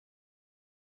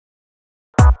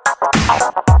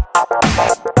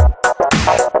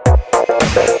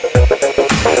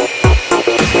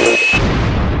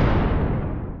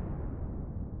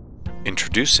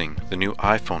Introducing the new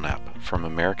iPhone app from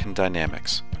American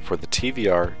Dynamics for the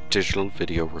TVR digital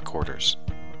video recorders.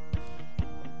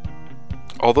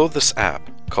 Although this app,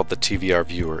 called the TVR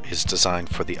Viewer, is designed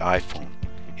for the iPhone,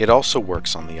 it also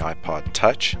works on the iPod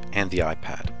Touch and the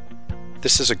iPad.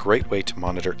 This is a great way to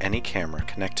monitor any camera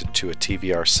connected to a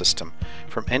TVR system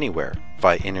from anywhere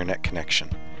via internet connection,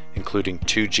 including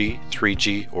 2G,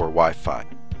 3G, or Wi-Fi.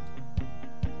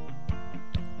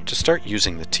 To start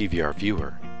using the TVR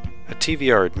Viewer, a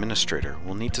TVR administrator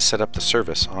will need to set up the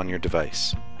service on your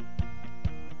device.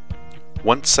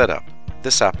 Once set up,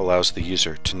 this app allows the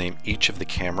user to name each of the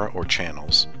camera or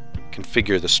channels,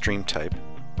 configure the stream type,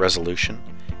 resolution,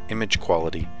 image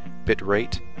quality,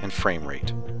 bitrate, and frame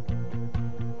rate.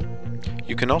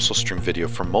 You can also stream video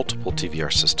from multiple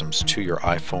TVR systems to your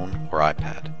iPhone or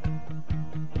iPad.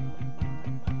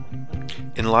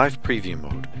 In live preview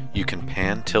mode, you can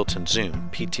pan, tilt, and zoom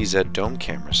PTZ dome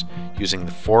cameras using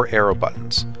the 4 arrow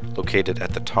buttons located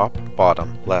at the top,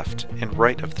 bottom, left, and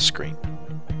right of the screen.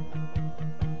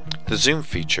 The zoom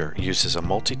feature uses a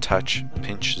multi-touch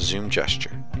pinch zoom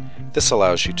gesture. This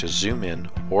allows you to zoom in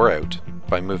or out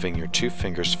by moving your 2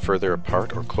 fingers further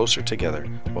apart or closer together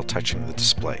while touching the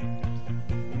display.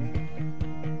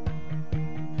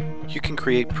 You can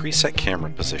create preset camera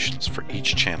positions for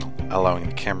each channel, allowing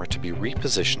the camera to be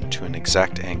repositioned to an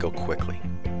exact angle quickly.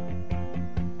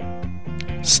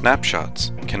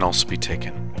 Snapshots can also be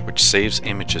taken, which saves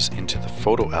images into the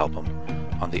photo album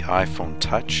on the iPhone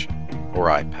Touch or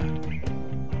iPad.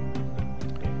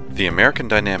 The American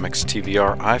Dynamics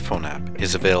TVR iPhone app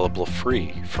is available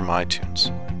free from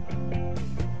iTunes.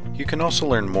 You can also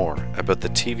learn more about the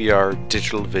TVR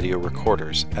digital video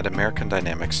recorders at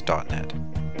americandynamics.net.